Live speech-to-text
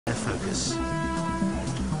focus.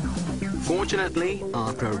 Fortunately,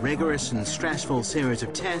 after a rigorous and stressful series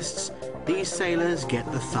of tests, these sailors get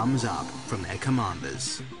the thumbs up from their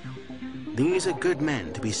commanders. These are good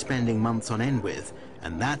men to be spending months on end with,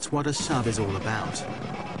 and that's what a sub is all about.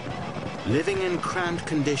 Living in cramped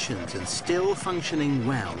conditions and still functioning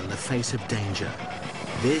well in the face of danger.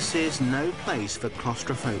 This is no place for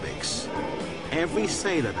claustrophobics. Every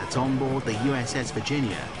sailor that's on board the USS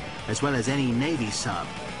Virginia, as well as any Navy sub,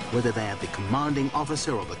 whether they are the commanding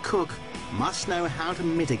officer or the cook, must know how to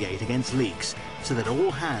mitigate against leaks so that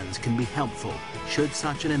all hands can be helpful should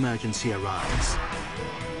such an emergency arise.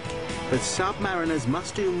 But submariners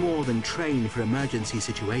must do more than train for emergency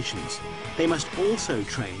situations. They must also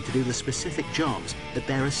train to do the specific jobs that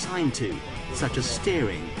they're assigned to, such as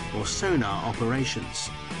steering or sonar operations.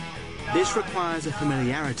 This requires a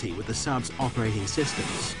familiarity with the sub's operating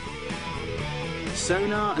systems.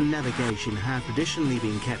 Sonar and navigation have traditionally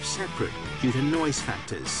been kept separate due to noise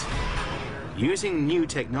factors. Using new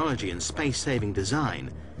technology and space-saving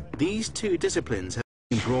design, these two disciplines have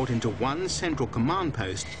been brought into one central command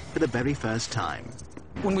post for the very first time.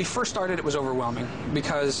 When we first started, it was overwhelming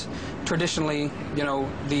because traditionally,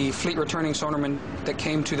 the fleet returning sonarmen that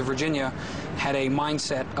came to the Virginia had a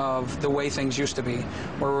mindset of the way things used to be,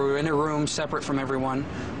 where we were in a room separate from everyone.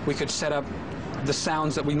 We could set up the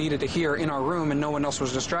sounds that we needed to hear in our room and no one else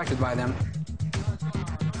was distracted by them.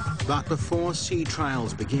 But before sea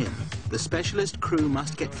trials begin, the specialist crew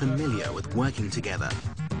must get familiar with working together.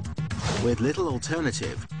 With little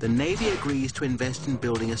alternative, the Navy agrees to invest in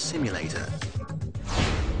building a simulator.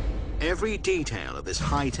 Every detail of this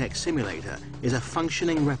high-tech simulator is a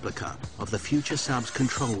functioning replica of the future sub's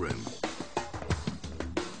control room.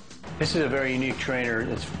 This is a very unique trainer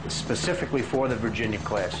that's specifically for the Virginia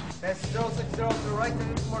class.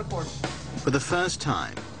 For the first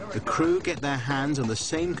time, the crew get their hands on the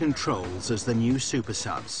same controls as the new super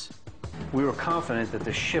subs. We were confident that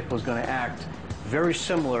the ship was going to act very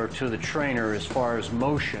similar to the trainer as far as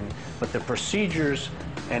motion, but the procedures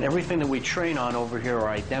and everything that we train on over here are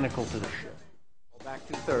identical to the ship. Back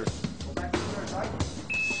 2/3.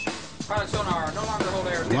 Pilot sonar, no longer hold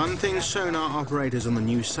air. One thing sonar operators on the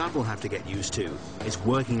new sub will have to get used to is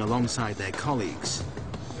working alongside their colleagues.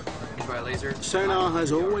 Sonar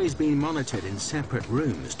has always been monitored in separate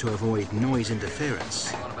rooms to avoid noise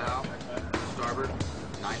interference.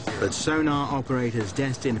 But sonar operators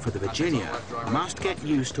destined for the Virginia must get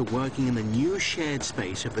used to working in the new shared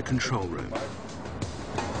space of the control room.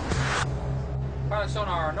 Pilot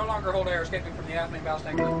sonar, no longer hold air, escaping from the aft main bow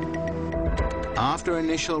tank. After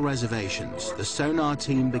initial reservations, the sonar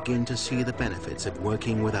team begin to see the benefits of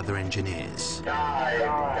working with other engineers.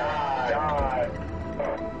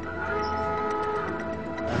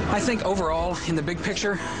 I think overall, in the big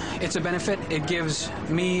picture, it's a benefit. It gives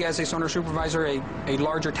me, as a sonar supervisor, a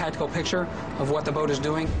larger tactical picture of what the boat is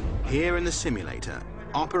doing. Here in the simulator,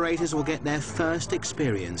 operators will get their first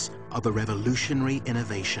experience of a revolutionary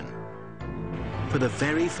innovation. For the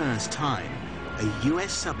very first time, a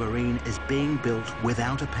US submarine is being built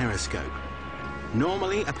without a periscope.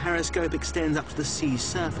 Normally, a periscope extends up to the sea's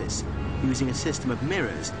surface. Using a system of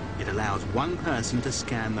mirrors, it allows one person to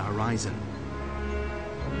scan the horizon.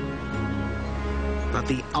 But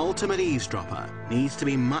the ultimate eavesdropper needs to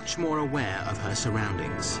be much more aware of her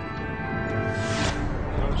surroundings.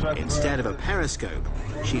 Instead of a periscope,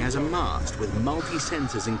 she has a mast with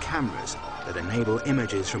multi-sensors and cameras that enable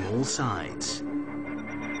images from all sides.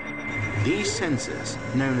 These sensors,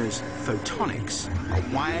 known as photonics,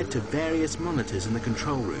 are wired to various monitors in the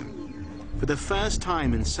control room. For the first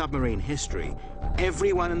time in submarine history,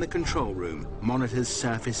 everyone in the control room monitors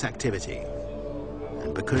surface activity.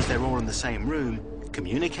 And because they're all in the same room,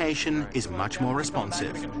 communication is much more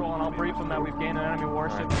responsive. Control, and I'll brief them that we've gained an enemy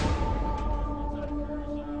warship.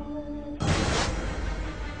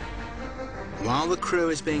 While the crew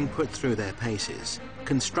is being put through their paces,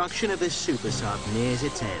 construction of this super sub nears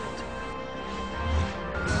its end.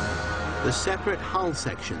 The separate hull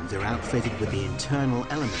sections are outfitted with the internal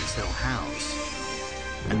elements they'll house.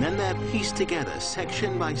 And then they're pieced together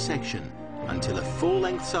section by section until a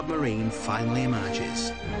full-length submarine finally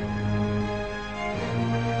emerges.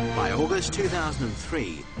 By August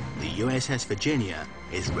 2003, the USS Virginia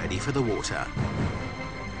is ready for the water.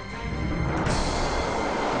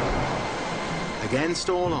 Against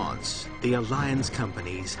all odds, the alliance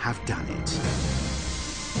companies have done it.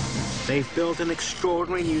 They've built an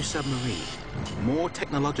extraordinary new submarine, more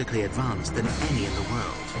technologically advanced than any in the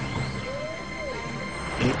world.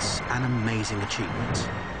 It's an amazing achievement.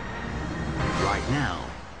 Right now,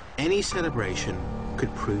 any celebration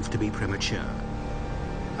could prove to be premature.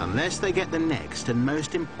 Unless they get the next and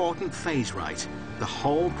most important phase right, the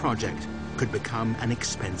whole project could become an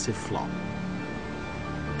expensive flop.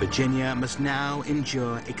 Virginia must now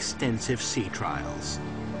endure extensive sea trials.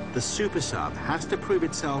 The super sub has to prove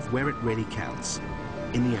itself where it really counts,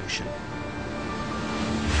 in the ocean.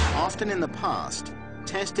 Often in the past,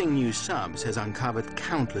 testing new subs has uncovered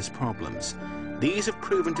countless problems. These have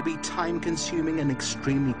proven to be time-consuming and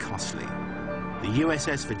extremely costly. The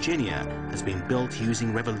USS Virginia has been built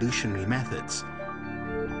using revolutionary methods.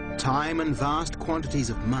 Time and vast quantities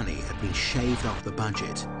of money have been shaved off the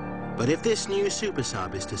budget. But if this new super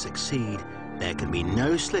sub is to succeed, there can be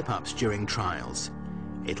no slip-ups during trials.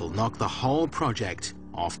 It'll knock the whole project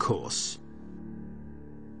off course.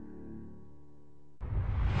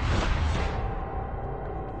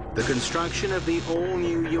 The construction of the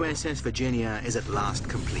all-new USS Virginia is at last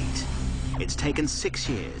complete. It's taken 6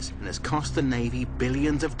 years and has cost the Navy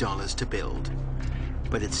billions of dollars to build.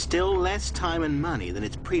 But it's still less time and money than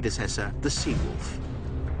its predecessor, the Seawolf.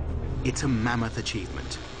 It's a mammoth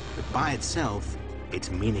achievement, but by itself, it's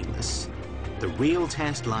meaningless. The real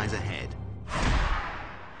test lies ahead.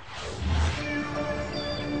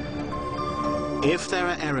 If there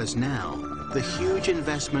are errors now, the huge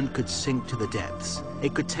investment could sink to the depths.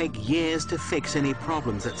 It could take years to fix any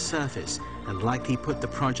problems that surface and likely put the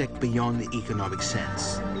project beyond the economic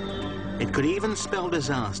sense. It could even spell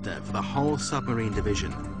disaster for the whole submarine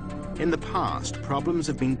division. In the past, problems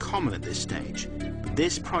have been common at this stage, but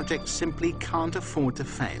this project simply can't afford to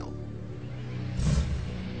fail.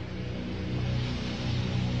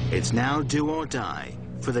 It's now do or die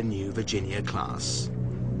for the new Virginia class.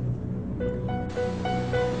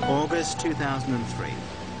 August 2003.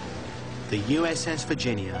 The USS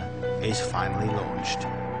Virginia is finally launched.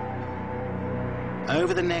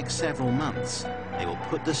 Over the next several months, they will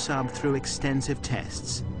put the sub through extensive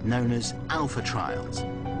tests known as alpha trials.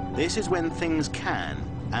 This is when things can,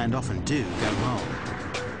 and often do, go wrong.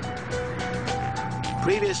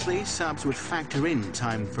 Previously, subs would factor in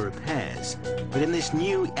time for repairs, but in this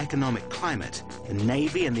new economic climate, the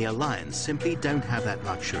Navy and the Alliance simply don't have that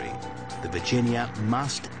luxury. The Virginia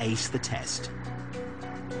must ace the test.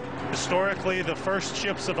 Historically, the first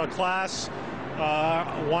ships of a class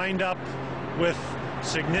wind up with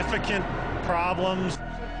significant problems.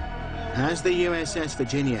 As the USS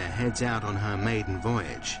Virginia heads out on her maiden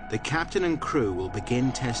voyage, the captain and crew will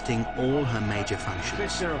begin testing all her major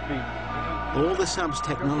functions. All the sub's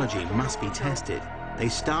technology must be tested. They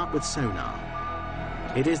start with sonar.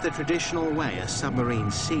 It is the traditional way a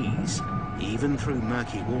submarine sees, even through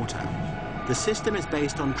murky water. The system is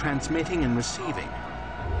based on transmitting and receiving.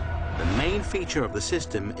 The main feature of the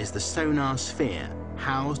system is the sonar sphere,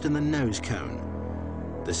 housed in the nose cone.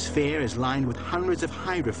 The sphere is lined with hundreds of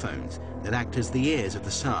hydrophones that act as the ears of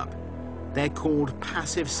the sub. They're called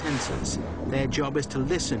passive sensors. Their job is to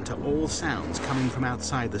listen to all sounds coming from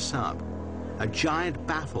outside the sub. A giant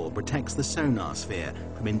baffle protects the sonar sphere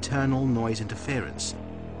from internal noise interference.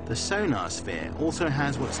 The sonar sphere also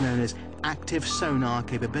has what's known as active sonar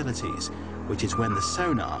capabilities, which is when the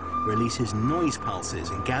sonar releases noise pulses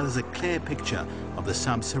and gathers a clear picture of the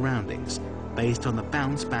sub's surroundings based on the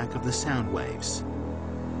bounce back of the sound waves.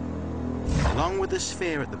 Along with the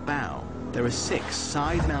sphere at the bow, there are 6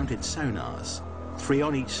 side-mounted sonars, 3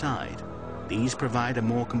 on each side. These provide a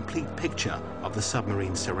more complete picture of the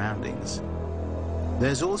submarine's surroundings.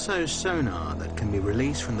 There's also sonar that can be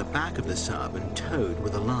released from the back of the sub and towed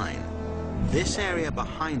with a line. This area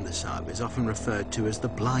behind the sub is often referred to as the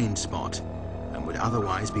blind spot and would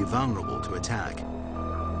otherwise be vulnerable to attack.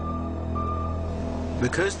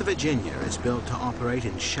 Because the Virginia is built to operate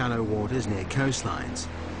in shallow waters near coastlines,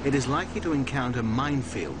 it is likely to encounter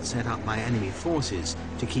minefields set up by enemy forces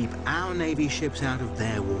to keep our Navy ships out of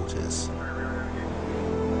their waters.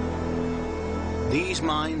 These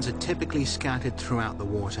mines are typically scattered throughout the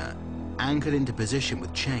water, anchored into position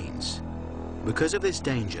with chains. Because of this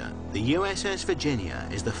danger, the USS Virginia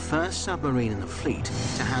is the first submarine in the fleet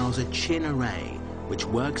to house a chin array, which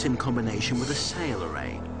works in combination with a sail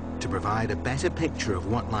array to provide a better picture of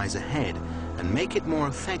what lies ahead and make it more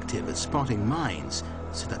effective at spotting mines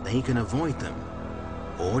so that they can avoid them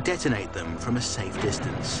or detonate them from a safe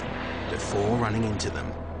distance before running into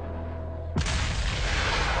them.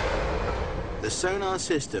 The sonar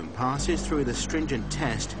system passes through the stringent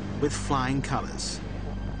test with flying colors.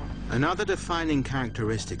 Another defining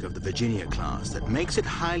characteristic of the Virginia class that makes it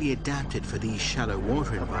highly adapted for these shallow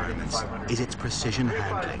water environments is its precision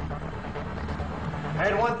handling.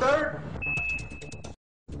 Head 1/3.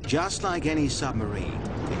 Just like any submarine,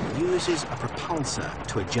 it uses a propulsor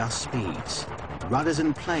to adjust speeds. Rudders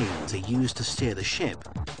and planes are used to steer the ship,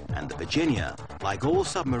 and the Virginia like all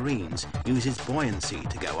submarines, uses buoyancy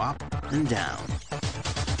to go up and down.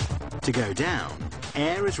 To go down,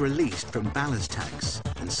 air is released from ballast tanks,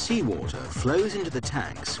 and seawater flows into the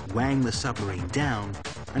tanks, weighing the submarine down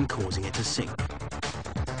and causing it to sink.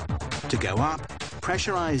 To go up,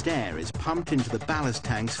 pressurized air is pumped into the ballast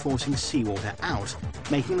tanks, forcing seawater out,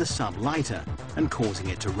 making the sub lighter and causing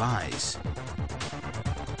it to rise.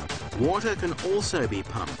 Water can also be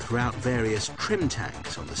pumped throughout various trim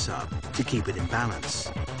tanks on the sub to keep it in balance.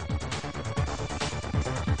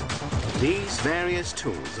 These various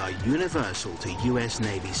tools are universal to US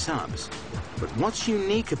Navy subs, but what's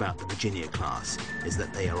unique about the Virginia class is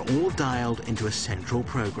that they are all dialed into a central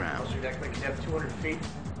program.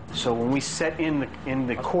 So when we set in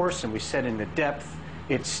the course and we set in the depth,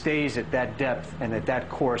 it stays at that depth and at that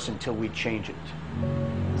course until we change it.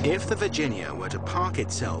 If the Virginia were to park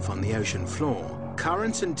itself on the ocean floor,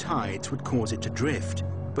 currents and tides would cause it to drift.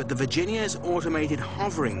 But the Virginia's automated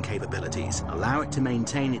hovering capabilities allow it to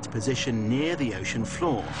maintain its position near the ocean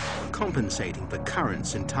floor, compensating for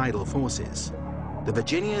currents and tidal forces. The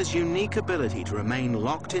Virginia's unique ability to remain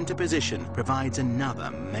locked into position provides another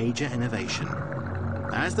major innovation.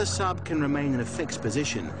 As the sub can remain in a fixed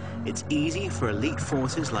position, it's easy for elite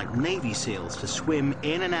forces like Navy SEALs to swim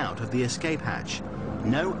in and out of the escape hatch.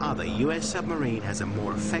 No other US submarine has a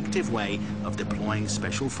more effective way of deploying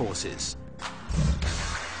special forces.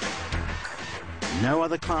 No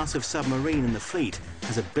other class of submarine in the fleet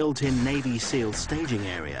has a built-in Navy SEAL staging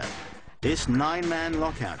area. This 9-man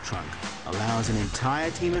lockout trunk allows an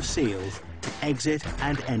entire team of SEALs to exit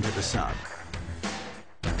and enter the sub.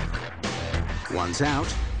 Once out,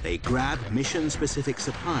 they grab mission-specific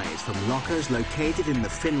supplies from lockers located in the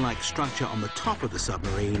fin-like structure on the top of the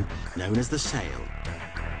submarine, known as the sail.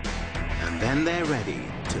 And then they're ready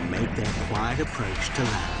to make their quiet approach to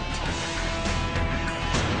land.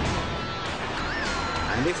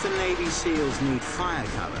 And if the Navy SEALs need fire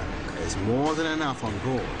cover, there's more than enough on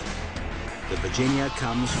board. The Virginia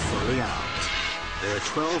comes fully armed. There are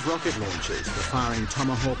 12 rocket launchers for firing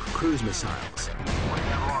Tomahawk cruise missiles.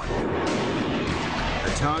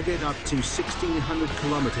 A target up to 1,600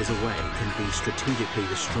 kilometers away can be strategically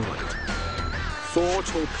destroyed. 4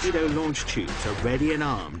 torpedo launch tubes are ready and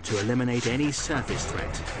armed to eliminate any surface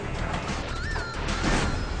threat.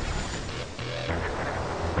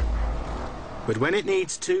 But when it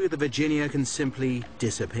needs to, the Virginia can simply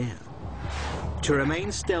disappear. To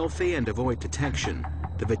remain stealthy and avoid detection,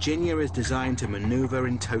 the Virginia is designed to maneuver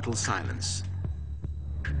in total silence.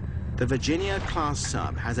 The Virginia-class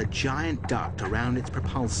sub has a giant duct around its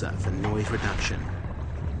propulsor for noise reduction.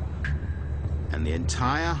 And the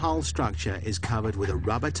entire hull structure is covered with a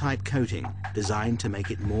rubber-tight coating designed to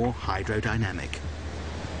make it more hydrodynamic.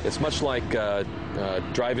 It's much like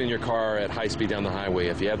driving your car at high speed down the highway.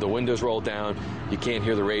 If you have the windows rolled down, you can't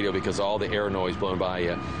hear the radio because of all the air noise blowing by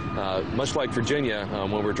you. Much like Virginia,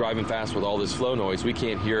 when we're driving fast with all this flow noise, we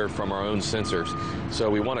can't hear from our own sensors. So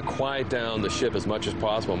we want to quiet down the ship as much as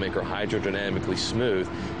possible, make her hydrodynamically smooth,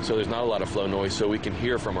 so there's not a lot of flow noise, so we can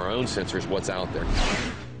hear from our own sensors what's out there.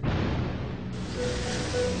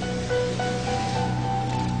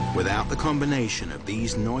 Without the combination of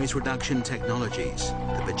these noise reduction technologies,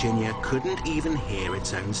 the Virginia couldn't even hear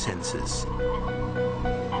its own sensors.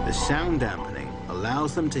 The sound dampening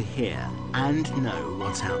allows them to hear and know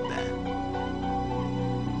what's out there.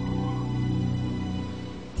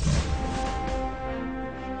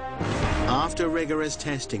 After rigorous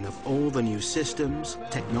testing of all the new systems,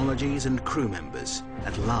 technologies, and crew members,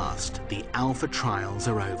 at last, the alpha trials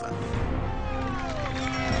are over.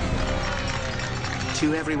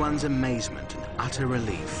 To everyone's amazement and utter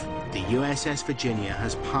relief, the USS Virginia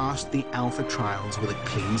has passed the alpha trials with a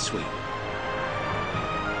clean sweep.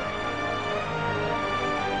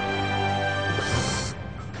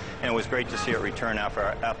 And it was great to see it return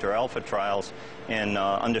after alpha trials and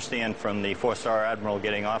understand from the 4-star admiral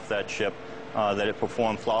getting off that ship that it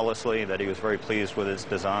performed flawlessly, that he was very pleased with its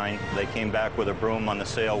design. They came back with a broom on the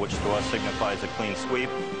sail, which to us signifies a clean sweep.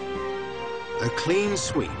 A clean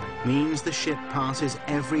sweep means the ship passes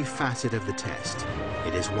every facet of the test.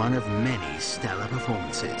 It is one of many stellar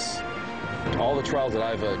performances. All the trials that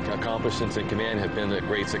I've accomplished since in command have been a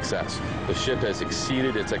great success. The ship has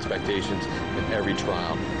exceeded its expectations in every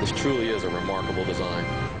trial. This truly is a remarkable design.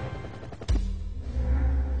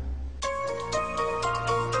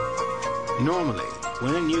 Normally,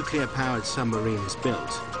 when a nuclear-powered submarine is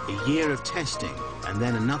built, a year of testing and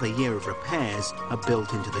then another year of repairs are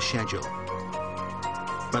built into the schedule.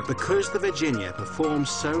 But because the Virginia performed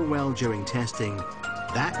so well during testing,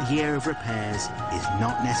 that year of repairs is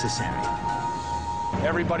not necessary.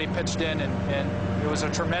 Everybody pitched in, and it was a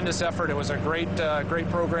tremendous effort. It was a great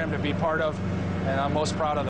program to be part of, and I'm most proud of that.